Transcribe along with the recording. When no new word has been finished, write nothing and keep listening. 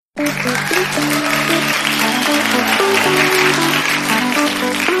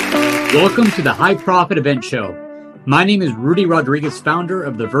Welcome to the High Profit Event Show. My name is Rudy Rodriguez, founder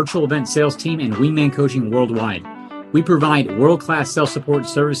of the virtual event sales team and Wingman Coaching Worldwide. We provide world-class sales support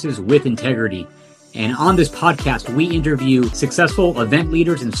services with integrity. And on this podcast, we interview successful event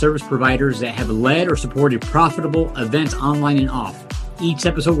leaders and service providers that have led or supported profitable events online and off. Each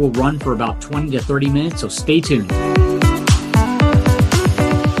episode will run for about 20 to 30 minutes, so stay tuned.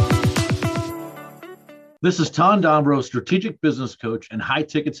 This is Dombroe, strategic business coach and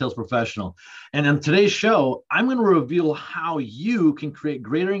high-ticket sales professional. And on today's show, I'm going to reveal how you can create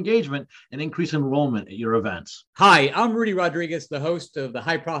greater engagement and increase enrollment at your events. Hi, I'm Rudy Rodriguez, the host of the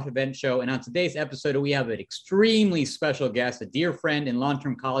High Profit Event Show. And on today's episode, we have an extremely special guest, a dear friend and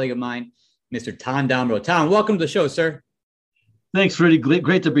long-term colleague of mine, Mr. Thanh Dombroe. Thanh, welcome to the show, sir. Thanks, Rudy.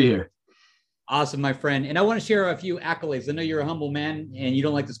 Great to be here. Awesome, my friend. And I want to share a few accolades. I know you're a humble man and you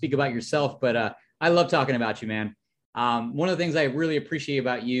don't like to speak about yourself, but I love talking about you, man. One of the things I really appreciate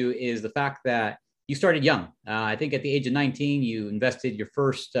about you is the fact that you started young. I think at the age of 19, you invested your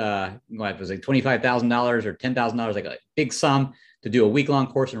first, it was like $25,000 or $10,000, like a big sum to do a week-long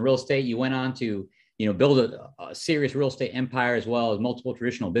course in real estate. You went on to, build a serious real estate empire as well as multiple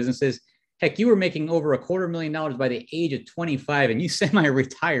traditional businesses. Heck, you were making over $250,000 by the age of 25, and you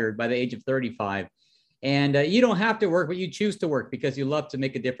semi-retired by the age of 35. And you don't have to work, but you choose to work because you love to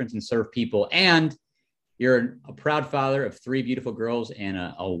make a difference and serve people. And you're a proud father of 3 beautiful girls and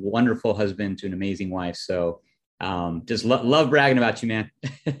a wonderful husband to an amazing wife. So just love bragging about you, man.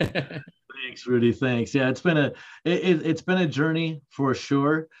 Thanks, Rudy. Thanks. Yeah, it's been a journey for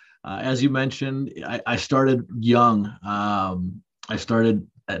sure. As you mentioned, I started young. I started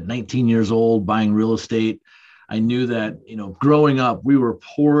at 19 years old buying real estate. I knew that, growing up, we were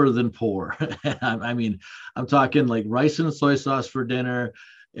poorer than poor. I mean, I'm talking like rice and soy sauce for dinner.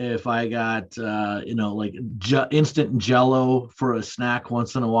 If I got, instant Jell-O for a snack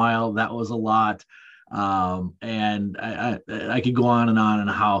once in a while, that was a lot. And I could go on and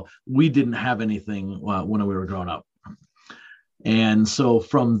how we didn't have anything when we were growing up. And so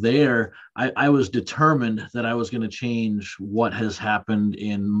from there, I was determined that I was going to change what has happened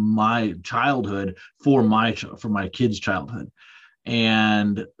in my childhood for my kids' childhood.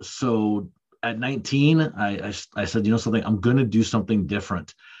 And so at 19, I said, something, I'm going to do something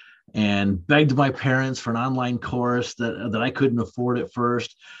different, and begged my parents for an online course that I couldn't afford at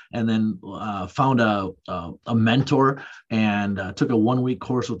first. And then found a mentor and took a 1-week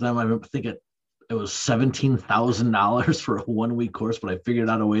course with them. I remember thinking, it was $17,000 for a 1-week course, but I figured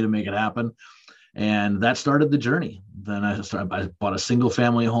out a way to make it happen. And that started the journey. Then I bought a single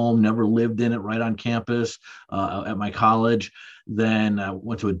family home, never lived in it, right on campus at my college. Then I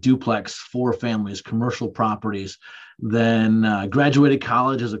went to a duplex, 4 families, commercial properties. Then graduated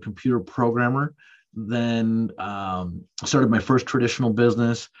college as a computer programmer. Then started my first traditional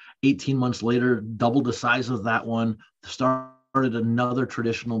business. 18 months later, doubled the size of that one, started another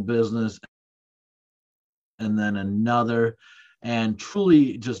traditional business, and then another, and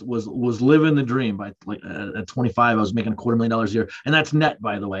truly just was living the dream. By at 25, I was making $250,000 a year, and that's net,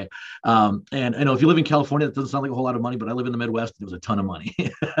 by the way. And I know if you live in California, that doesn't sound like a whole lot of money, but I live in the Midwest, and it was a ton of money.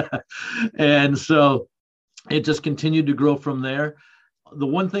 And so it just continued to grow from there. The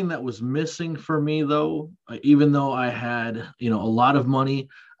one thing that was missing for me, though, even though I had a lot of money,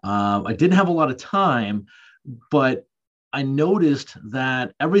 I didn't have a lot of time, but I noticed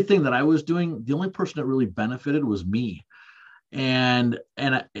that everything that I was doing, the only person that really benefited was me. And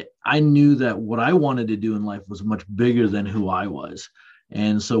I knew that what I wanted to do in life was much bigger than who I was.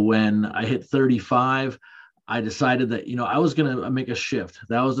 And so when I hit 35, I decided that, I was going to make a shift.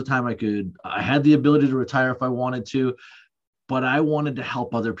 That was the time I had the ability to retire if I wanted to, but I wanted to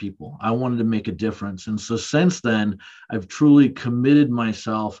help other people. I wanted to make a difference. And so since then, I've truly committed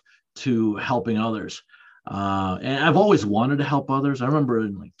myself to helping others. And I've always wanted to help others. I remember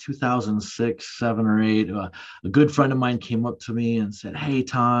in like 2006, 7 or 8, a good friend of mine came up to me and said, "Hey,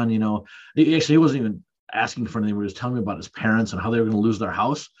 Thanh, he wasn't even asking for anything. He was telling me about his parents and how they were going to lose their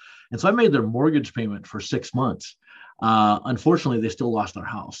house. And so I made their mortgage payment for 6 months. Unfortunately, they still lost their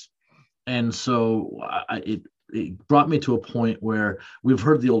house. And so it brought me to a point where we've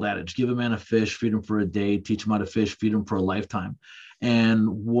heard the old adage, give a man a fish, feed him for a day, teach him how to fish, feed him for a lifetime. And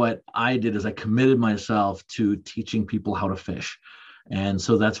what I did is I committed myself to teaching people how to fish. And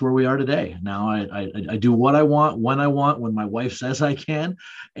so that's where we are today. Now I do what I want, when my wife says I can,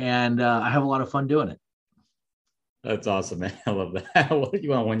 and I have a lot of fun doing it. That's awesome, man. I love that. What do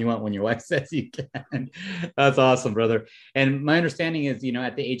you want when your wife says you can. That's awesome, brother. And my understanding is,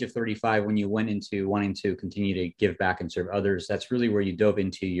 at the age of 35, when you went into wanting to continue to give back and serve others, that's really where you dove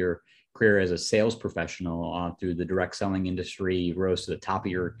into your career as a sales professional through the direct selling industry. You rose to the top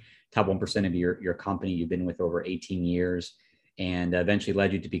 1% of your company. You've been with over 18 years, and eventually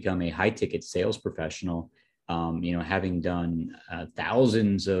led you to become a high ticket sales professional. Having done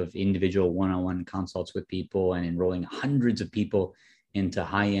thousands of individual one-on-one consults with people and enrolling hundreds of people into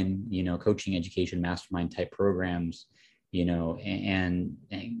high-end, coaching, education, mastermind type programs, and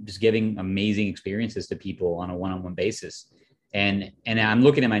just giving amazing experiences to people on a one-on-one basis. And I'm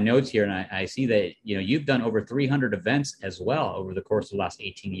looking at my notes here, and I see that you've done over 300 events as well over the course of the last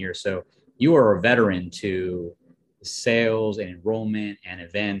 18 years. So you are a veteran to sales and enrollment and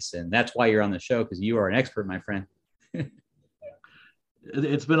events, and that's why you're on the show, because you are an expert, my friend.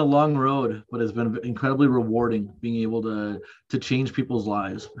 It's been a long road, but it's been incredibly rewarding being able to change people's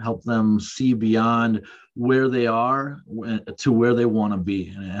lives, help them see beyond where they are to where they want to be,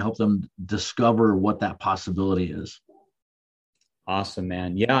 and help them discover what that possibility is. Awesome,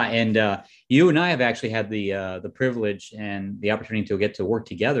 man. Yeah, and you and I have actually had the privilege and the opportunity to get to work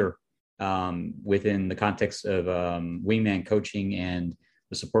together within the context of Wingman coaching and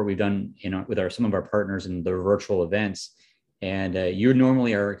the support we've done with some of our partners in the virtual events. And you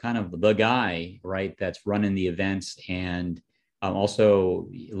normally are kind of the guy, right, that's running the events and also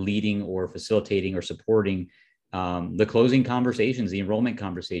leading or facilitating or supporting the closing conversations, the enrollment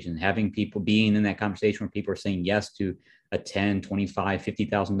conversation, having people being in that conversation where people are saying yes to a $10, $25,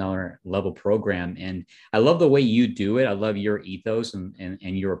 $50,000 level program. And I love the way you do it. I love your ethos and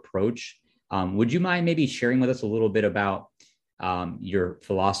your approach. Would you mind maybe sharing with us a little bit about your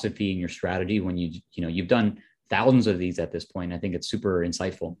philosophy and your strategy when you've done thousands of these at this point? I think it's super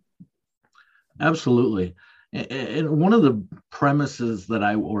insightful. Absolutely. And one of the premises that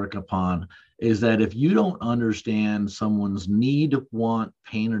I work upon is that if you don't understand someone's need, want,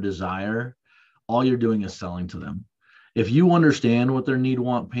 pain, or desire, all you're doing is selling to them. If you understand what their need,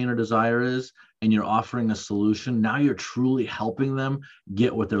 want, pain, or desire is, and you're offering a solution, now you're truly helping them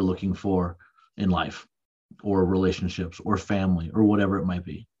get what they're looking for in life or relationships or family or whatever it might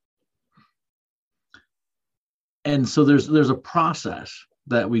be. And so there's a process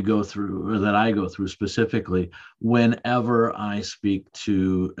that we go through, or that I go through specifically whenever I speak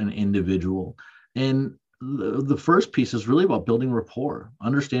to an individual. And the first piece is really about building rapport,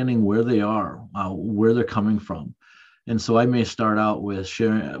 understanding where they are, where they're coming from. And so I may start out with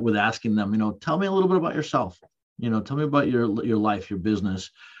asking them, tell me a little bit about yourself. Tell me about your life, your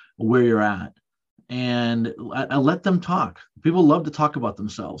business, where you're at. And I let them talk. People love to talk about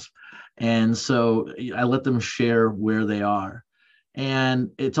themselves. And so I let them share where they are.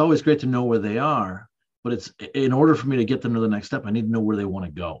 And it's always great to know where they are, but it's in order for me to get them to the next step, I need to know where they want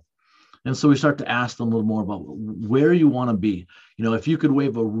to go. And so we start to ask them a little more about where you want to be. If you could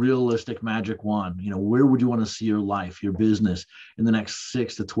wave a realistic magic wand, where would you want to see your life, your business in the next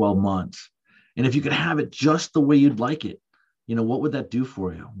 6 to 12 months? And if you could have it just the way you'd like it, what would that do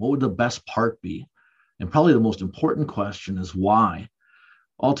for you? What would the best part be? And probably the most important question is why.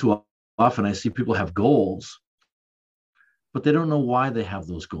 All too often I see people have goals, but they don't know why they have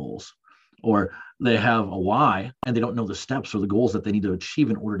those goals. Or they have a why and they don't know the steps or the goals that they need to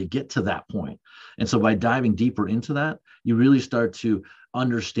achieve in order to get to that point. And so by diving deeper into that, you really start to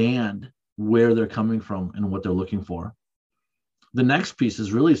understand where they're coming from and what they're looking for. The next piece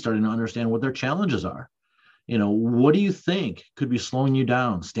is really starting to understand what their challenges are. What do you think could be slowing you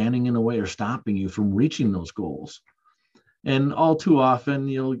down, standing in the way, or stopping you from reaching those goals? And all too often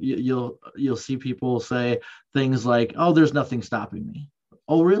you'll see people say things like, "Oh, there's nothing stopping me."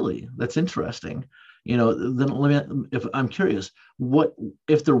 Oh, really? That's interesting. Then if I'm curious, what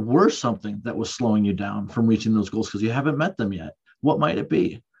if there were something that was slowing you down from reaching those goals because you haven't met them yet? What might it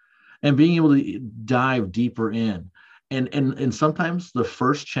be? And being able to dive deeper in. And sometimes the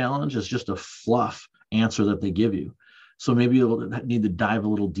first challenge is just a fluff answer that they give you. So maybe you'll need to dive a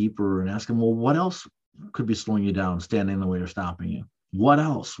little deeper and ask them, well, what else could be slowing you down, standing in the way, or stopping you? What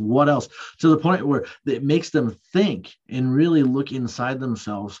else? To the point where it makes them think and really look inside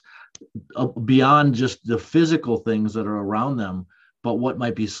themselves beyond just the physical things that are around them, but what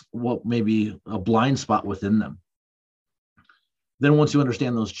may be a blind spot within them. Then once you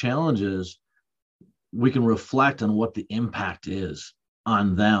understand those challenges, we can reflect on what the impact is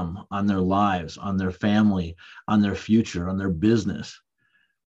on them, on their lives, on their family, on their future, on their business,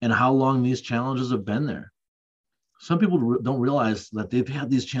 and how long these challenges have been there. Some people don't realize that they've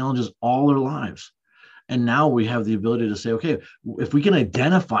had these challenges all their lives. And now we have the ability to say, okay, if we can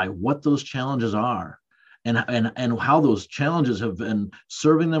identify what those challenges are and how those challenges have been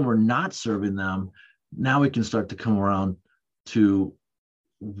serving them or not serving them. Now we can start to come around to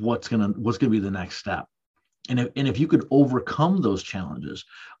what's gonna be the next step. And if you could overcome those challenges,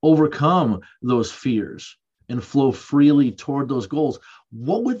 overcome those fears, and flow freely toward those goals,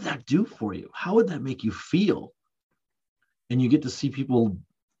 what would that do for you? How would that make you feel? And you get to see people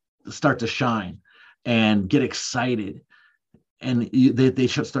start to shine and get excited. And they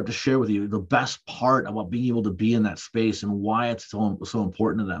should start to share with you the best part about being able to be in that space and why it's so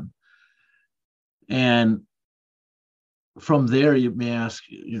important to them. And from there, you may ask,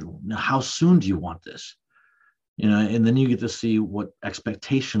 how soon do you want this? And then you get to see what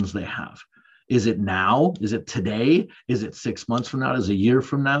expectations they have. Is it now? Is it today? Is it 6 months from now? Is it a year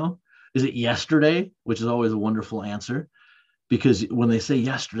from now? Is it yesterday? Which is always a wonderful answer, because when they say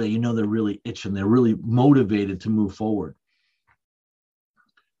yesterday, they're really itching. They're really motivated to move forward.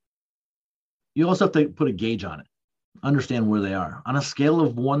 You also have to put a gauge on it. Understand where they are. On a scale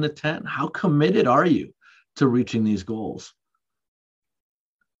of 1 to 10, how committed are you to reaching these goals?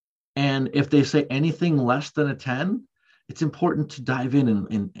 And if they say anything less than a 10, it's important to dive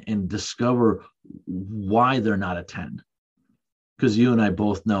in and discover why they're not a 10. Because you and I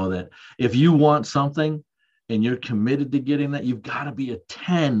both know that if you want something and you're committed to getting that, you've got to be a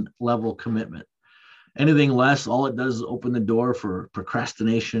 10 level commitment. Anything less, all it does is open the door for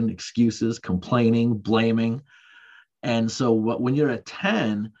procrastination, excuses, complaining, blaming. And so when you're at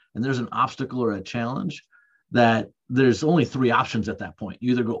 10 and there's an obstacle or a challenge, that there's only 3 options at that point.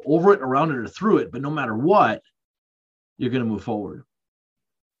 You either go over it, around it, or through it, but no matter what, you're going to move forward.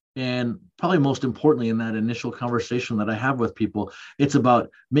 And probably most importantly, in that initial conversation that I have with people, it's about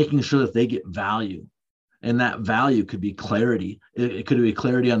making sure that they get value. And that value could be clarity. It could be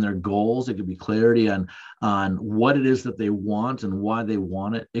clarity on their goals. It could be clarity on what it is that they want and why they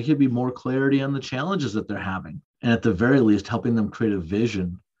want it. It could be more clarity on the challenges that they're having. And at the very least, helping them create a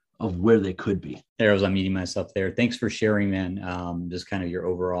vision of where they could be. There, as I'm meeting myself there. Thanks for sharing, man. Just kind of your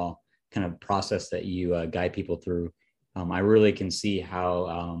overall kind of process that you guide people through. I really can see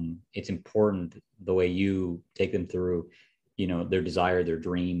how it's important the way you take them through, their desire, their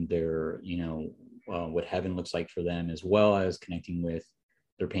dream, their, what heaven looks like for them, as well as connecting with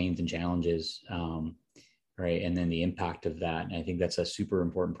their pains and challenges, right? And then the impact of that. And I think that's a super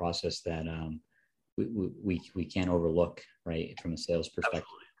important process that we can't overlook, right, from a sales perspective.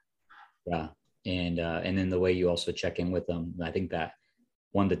 Absolutely. Yeah. And then the way you also check in with them, I think that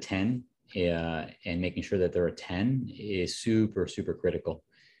 1 to 10 and making sure that they're a 10 is super, super critical.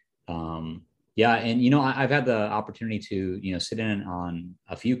 Yeah. And, I've had the opportunity to, sit in on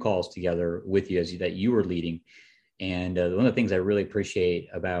a few calls together with you that you were leading. And one of the things I really appreciate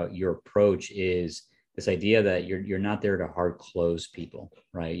about your approach is this idea that you're not there to hard close people,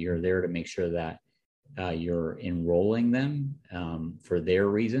 right? You're there to make sure that you're enrolling them for their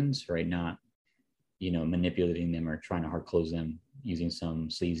reasons, right? Not, manipulating them or trying to hard close them using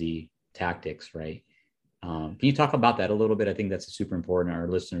some sleazy tactics, right? Can you talk about that a little bit? I think that's super important. Our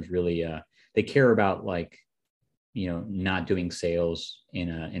listeners really, they care about not doing sales in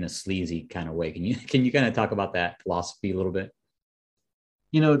a sleazy kind of way. Can you kind of talk about that philosophy a little bit?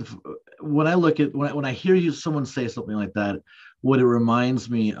 When I look at, when I hear someone say something like that, what it reminds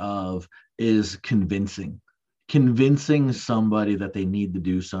me of is convincing somebody that they need to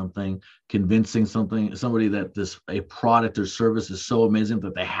do something, convincing somebody that a product or service is so amazing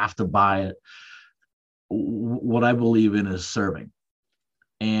that they have to buy it. What I believe in is serving.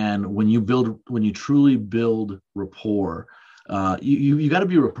 And when you truly build rapport, you got to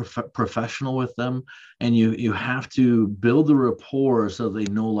be a professional with them, and you have to build the rapport so they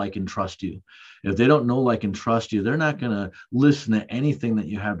know, like, and trust you. If they don't know, like, and trust you, they're not going to listen to anything that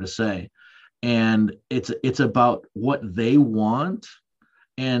you have to say. And it's about what they want.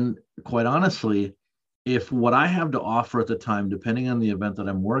 And quite honestly, if what I have to offer at the time, depending on the event that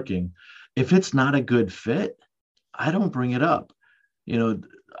I'm working, if it's not a good fit, I don't bring it up.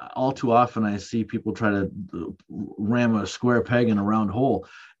 All too often I see people try to ram a square peg in a round hole,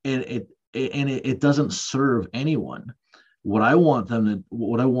 and it doesn't serve anyone. What I want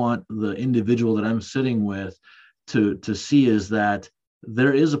the individual that I'm sitting with to see is that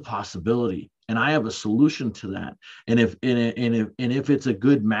there is a possibility, and I have a solution to that. And if it's a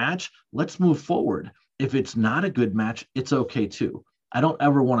good match, let's move forward. If it's not a good match, it's okay too. I don't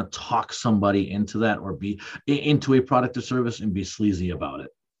ever want to talk somebody into that or be into a product or service and be sleazy about it.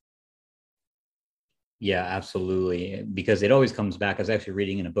 Yeah, absolutely. Because it always comes back. I was actually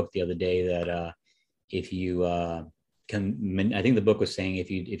reading in a book the other day that if you I think the book was saying if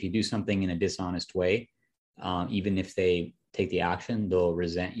you do something in a dishonest way, even if they take the action, they'll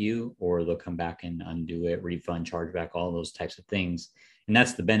resent you, or they'll come back and undo it, refund, chargeback, all those types of things. And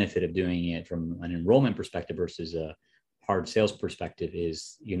that's the benefit of doing it from an enrollment perspective versus a hard sales perspective,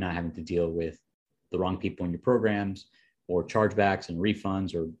 is you're not having to deal with the wrong people in your programs, or chargebacks and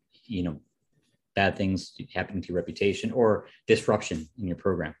refunds, or, bad things happening to your reputation, or disruption in your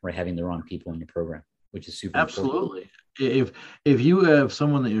program, right? Having the wrong people in your program, which is super Absolutely. important. If you have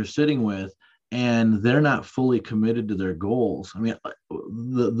someone that you're sitting with and they're not fully committed to their goals, I mean,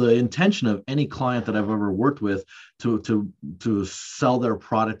 the intention of any client that I've ever worked with to sell their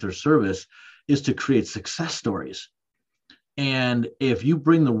product or service is to create success stories. And if you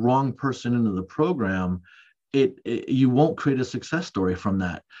bring the wrong person into the program, you won't create a success story from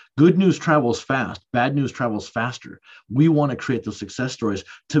that. Good news travels fast. Bad news travels faster. We want to create those success stories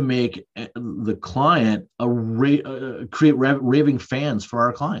to make the client create raving fans for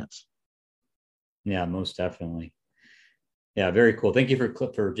our clients. Yeah, most definitely. Yeah, very cool. Thank you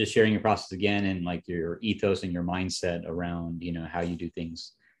for just sharing your process again, and like your ethos and your mindset around, how you do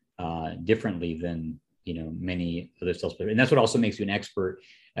things differently than, many other sales players. And that's what also makes you an expert.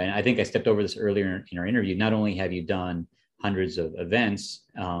 And I think I stepped over this earlier in our interview. Not only have you done hundreds of events,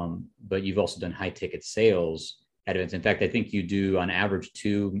 but you've also done high ticket sales at events. In fact, I think you do on average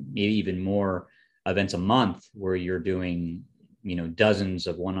 2, maybe even more events a month, where you're doing, dozens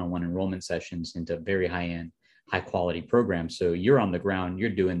of one-on-one enrollment sessions into very high-end, high quality programs. So you're on the ground, you're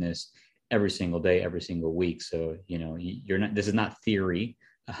doing this every single day, every single week. So, this is not theory.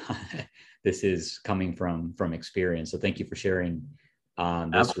 This is coming from experience. So thank you for sharing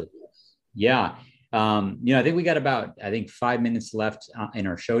this with us. Yeah. I think we got about 5 minutes left in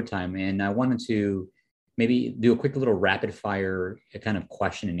our show time. And I wanted to maybe do a quick little rapid fire kind of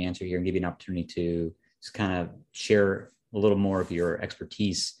question and answer here, and give you an opportunity to just kind of share a little more of your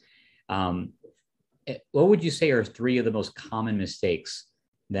expertise. What would you say are 3 of the most common mistakes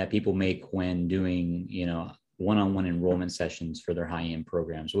that people make when doing, one-on-one enrollment sessions for their high-end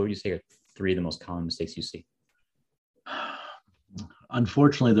programs? What would you say are 3 of the most common mistakes you see?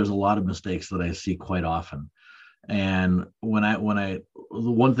 Unfortunately, there's a lot of mistakes that I see quite often. And the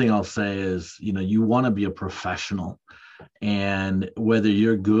one thing I'll say is, you want to be a professional, and whether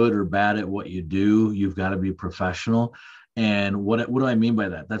you're good or bad at what you do, you've got to be professional. And what do I mean by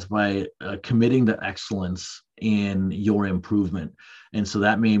that? That's by committing to excellence in your improvement. And so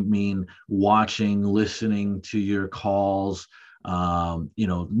that may mean watching, listening to your calls,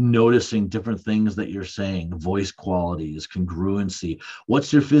 noticing different things that you're saying, voice qualities, congruency.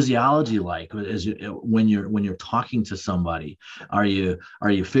 What's your physiology like when you're talking to somebody? Are you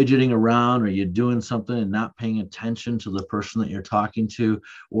fidgeting around? Are you doing something and not paying attention to the person that you're talking to?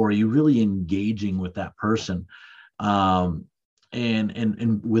 Or are you really engaging with that person?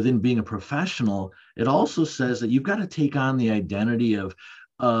 And within being a professional, it also says that you've got to take on the identity of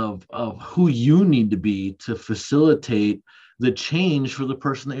who you need to be to facilitate the change for the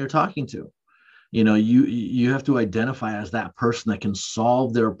person that you're talking to. You have to identify as that person that can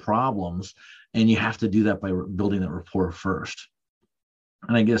solve their problems, and you have to do that by building that rapport first.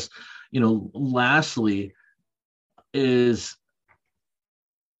 And I guess, lastly is,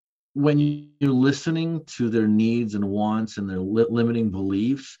 when you're listening to their needs and wants and their limiting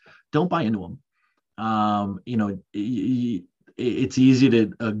beliefs, don't buy into them. It's easy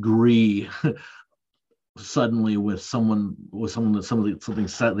to agree suddenly with someone that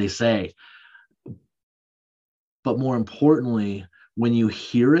something they say, but more importantly, when you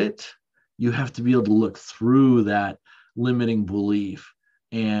hear it, you have to be able to look through that limiting belief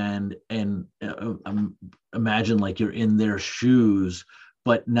and imagine like you're in their shoes,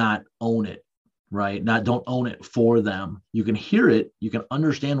 but not own it, right? Don't own it for them. You can hear it, you can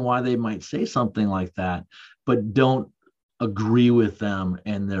understand why they might say something like that, but don't agree with them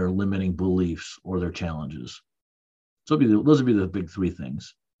and their limiting beliefs or their challenges. So those would be the big 3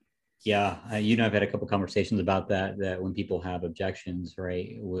 things. Yeah, I've had a couple conversations about that when people have objections,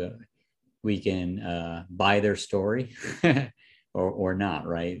 right? We can buy their story or not,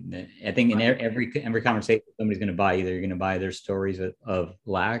 right? I think in every conversation, somebody's going to buy, either you're going to buy their stories of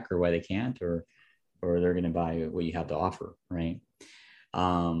lack or why they can't, or they're going to buy what you have to offer, right?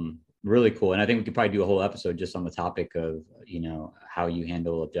 Really cool. And I think we could probably do a whole episode just on the topic of, how you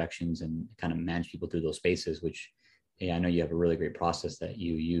handle objections and kind of manage people through those spaces, which, I know you have a really great process that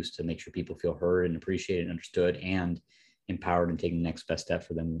you use to make sure people feel heard and appreciated and understood and empowered and taking the next best step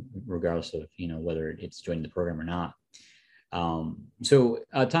for them, regardless of, whether it's joining the program or not. So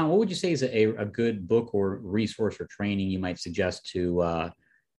Tom, what would you say is a good book or resource or training you might suggest to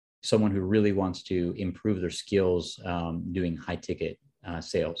someone who really wants to improve their skills doing high ticket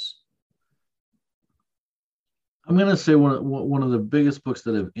sales? I'm going to say one of the biggest books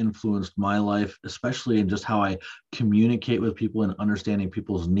that have influenced my life, especially in just how I communicate with people and understanding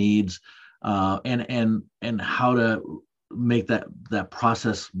people's needs, and how to make that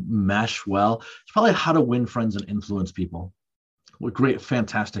process mesh well. It's probably How to Win Friends and Influence People. What great,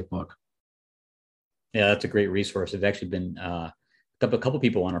 fantastic book. Yeah, that's a great resource. It's actually been a couple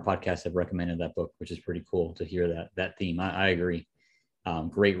people on our podcast have recommended that book, which is pretty cool to hear that theme. I agree.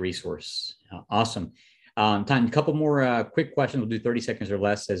 Great resource. Awesome. Time, a couple more quick questions. We'll do 30 seconds or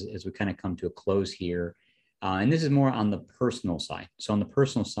less as we kind of come to a close here. And this is more on the personal side. So on the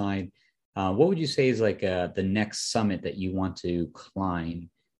personal side, what would you say is like the next summit that you want to climb?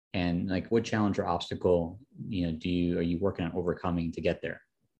 And like what challenge or obstacle, are you working on overcoming to get there?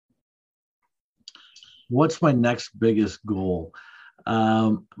 What's my next biggest goal?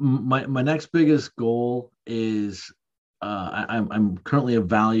 My next biggest goal is I'm currently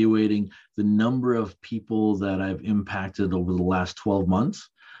evaluating the number of people that I've impacted over the last 12 months.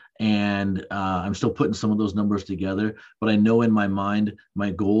 And I'm still putting some of those numbers together, but I know in my mind,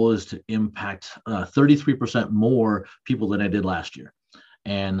 my goal is to impact 33% more people than I did last year.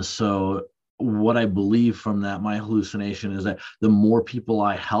 And so what I believe from that, my hallucination is that the more people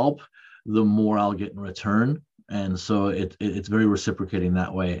I help, the more I'll get in return. And so it's very reciprocating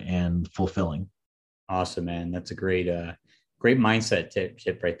that way and fulfilling. Awesome, man. That's a great mindset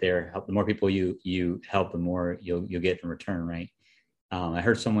tip right there. The more people you help, the more you'll get in return, right? I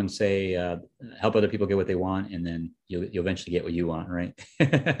heard someone say, help other people get what they want, and then you'll eventually get what you want, right?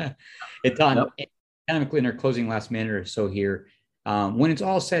 It's on kind of in our closing last minute or so here. When it's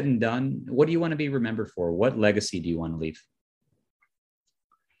all said and done, what do you want to be remembered for? What legacy do you want to leave?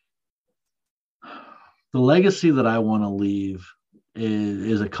 The legacy that I want to leave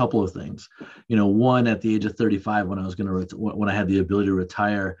is a couple of things. One, at the age of 35, when I had the ability to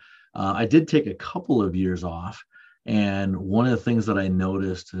retire, I did take a couple of years off. And one of the things that I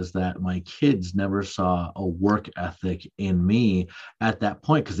noticed is that my kids never saw a work ethic in me at that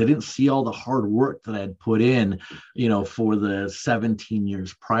point, because they didn't see all the hard work that I had put in, for the 17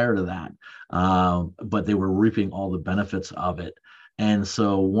 years prior to that. But they were reaping all the benefits of it. And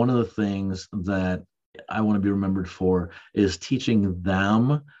so one of the things that I want to be remembered for is teaching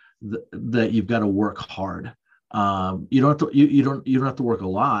them that you've got to work hard. You don't have to work a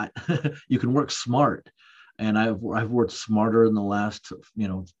lot. You can work smart. And I've worked smarter in the last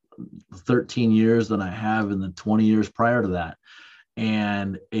 13 years than I have in the 20 years prior to that.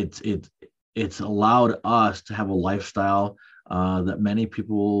 And it's allowed us to have a lifestyle that many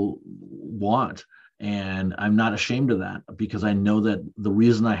people want. And I'm not ashamed of that, because I know that the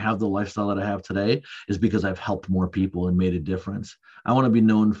reason I have the lifestyle that I have today is because I've helped more people and made a difference. I want to be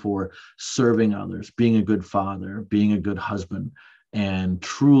known for serving others, being a good father, being a good husband, and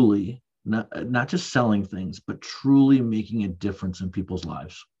truly not just selling things, but truly making a difference in people's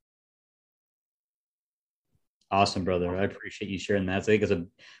lives. Awesome, brother. I appreciate you sharing that. I think it's a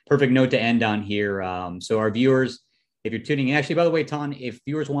perfect note to end on here. So our viewers, if you're tuning in, actually, by the way, Thanh, if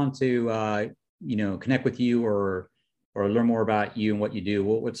viewers want to, connect with you or learn more about you and what you do,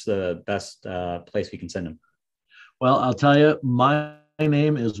 what's the best place we can send them? Well, I'll tell you, my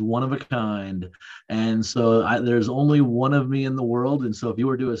name is one of a kind. And so there's only one of me in the world. And so if you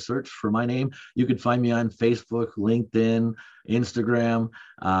were to do a search for my name, you could find me on Facebook, LinkedIn, Instagram,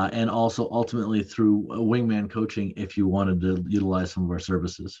 and also ultimately through Wingman Coaching if you wanted to utilize some of our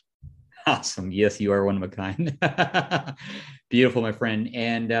services. Awesome. Yes, you are one of a kind. Beautiful, my friend.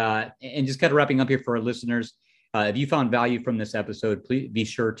 And just kind of wrapping up here for our listeners, if you found value from this episode, please be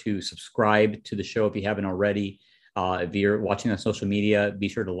sure to subscribe to the show if you haven't already. If you're watching on social media, be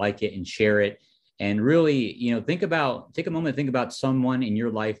sure to like it and share it. And really, take a moment to think about someone in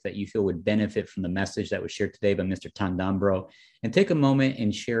your life that you feel would benefit from the message that was shared today by Mr. Thanh Dombroe, and take a moment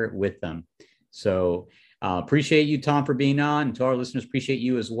and share it with them. So appreciate you, Tom, for being on. And to our listeners, appreciate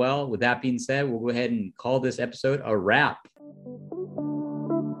you as well. With that being said, we'll go ahead and call this episode a wrap.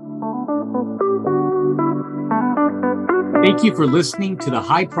 Thank you for listening to the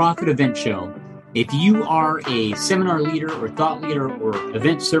High Profit Event Show. If you are a seminar leader or thought leader or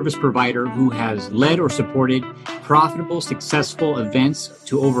event service provider who has led or supported profitable, successful events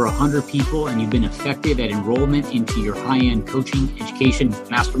to over 100 people, and you've been effective at enrollment into your high-end coaching, education,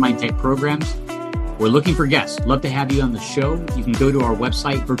 mastermind type programs, we're looking for guests. Love to have you on the show. You can go to our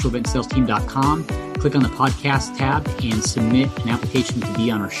website, virtualeventsalesteam.com, click on the podcast tab, and submit an application to be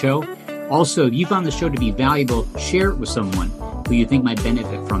on our show. Also, if you found the show to be valuable, share it with someone who you think might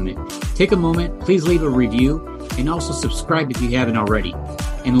benefit from it. Take a moment, please leave a review, and also subscribe if you haven't already.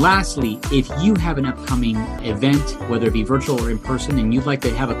 And lastly, if you have an upcoming event, whether it be virtual or in person, and you'd like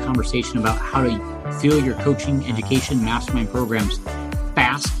to have a conversation about how to fill your coaching, education, mastermind programs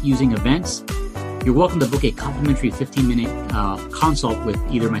fast using events, you're welcome to book a complimentary 15-minute consult with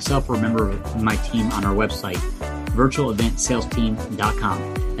either myself or a member of my team on our website,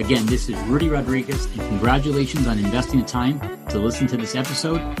 virtualeventsalesteam.com. Again, this is Rudy Rodriguez, and congratulations on investing the time to listen to this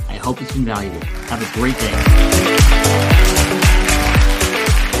episode. I hope it's been valuable. Have a great day.